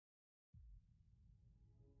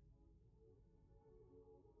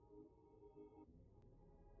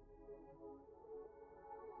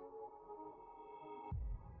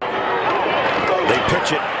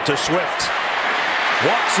pitch it to Swift.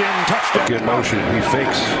 Walks in, touchdown. Good motion. He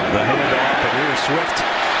fakes the handoff, And here's Swift.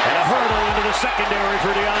 And a hurdle into the secondary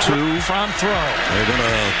for DeAndre. two from throw. They're going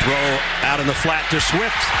to throw out in the flat to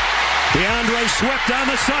Swift. DeAndre Swift on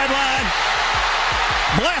the sideline.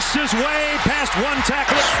 Blasts his way past one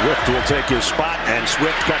tackler. Swift will take his spot, and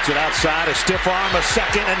Swift cuts it outside. A stiff arm, a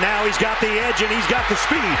second, and now he's got the edge and he's got the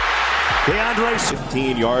speed. DeAndre.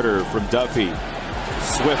 15-yarder from Duffy.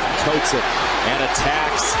 Swift totes it and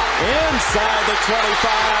attacks inside the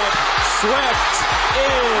 25. Swift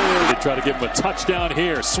is. They try to give him a touchdown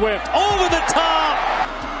here. Swift over the top.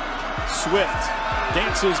 Swift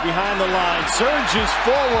dances behind the line, surges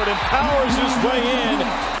forward and powers his way in.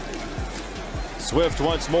 Swift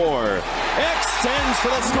once more extends for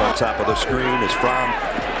the score. On top of the screen is Fromm.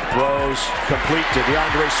 Throws complete to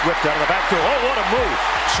DeAndre Swift out of the backfield. Oh, what a move.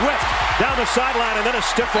 Swift down the sideline and then a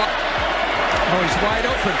stiff arm. Oh, he's wide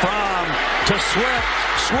open. Fromm to Swift.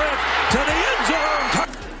 Swift to the end zone.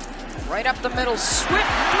 Right up the middle.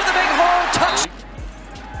 Swift with a big hole. Touch.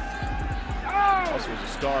 This was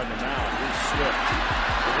a star in the mouth. Here's Swift.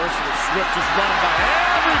 Reversible Swift just run by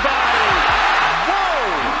everybody. Whoa!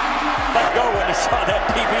 Let go when he saw that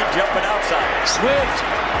DB jumping outside. Swift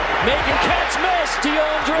making catch miss.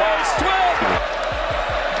 DeAndre Swift.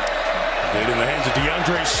 Get in the hands of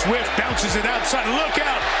DeAndre Swift. Bounces it outside. Look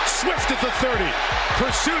out. Swift at the 30.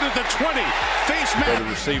 Pursuit at the 20. Face mask. The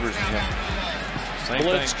receivers again. Same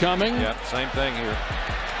Blitz thing. coming. Yep, same thing here.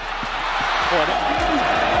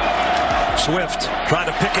 Swift trying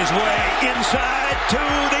to pick his way inside to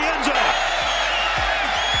the end zone.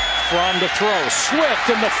 From the throw. Swift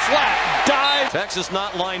in the flat. Dive. Texas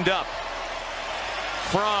not lined up.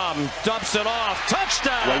 Fromm dumps it off.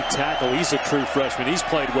 Touchdown. Right tackle. He's a true freshman. He's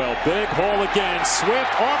played well. Big hole again.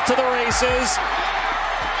 Swift off to the races.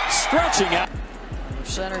 Stretching out.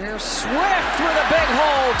 Center here. Swift with a big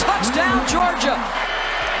hole. Touchdown, Georgia.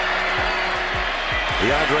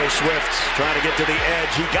 DeAndre Swift trying to get to the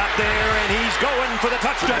edge. He got there, and he's going for the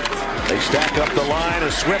touchdown. They stack up the line.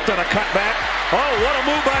 A Swift on a cutback. Oh, what a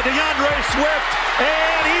move by DeAndre Swift.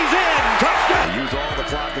 And he's in. Touchdown. They use all the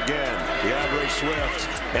clock again. DeAndre Swift.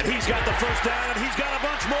 And he's got the first down, and he's got a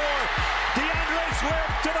bunch more. DeAndre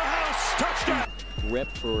Swift to the house. Touchdown. Rep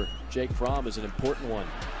for Jake Fromm is an important one.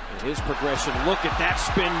 And his progression. Look at that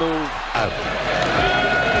spin move.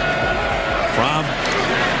 Fromm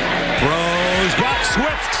throws. Got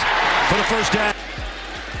Swift for the first down.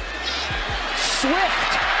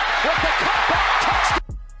 Swift with the cutback touchdown.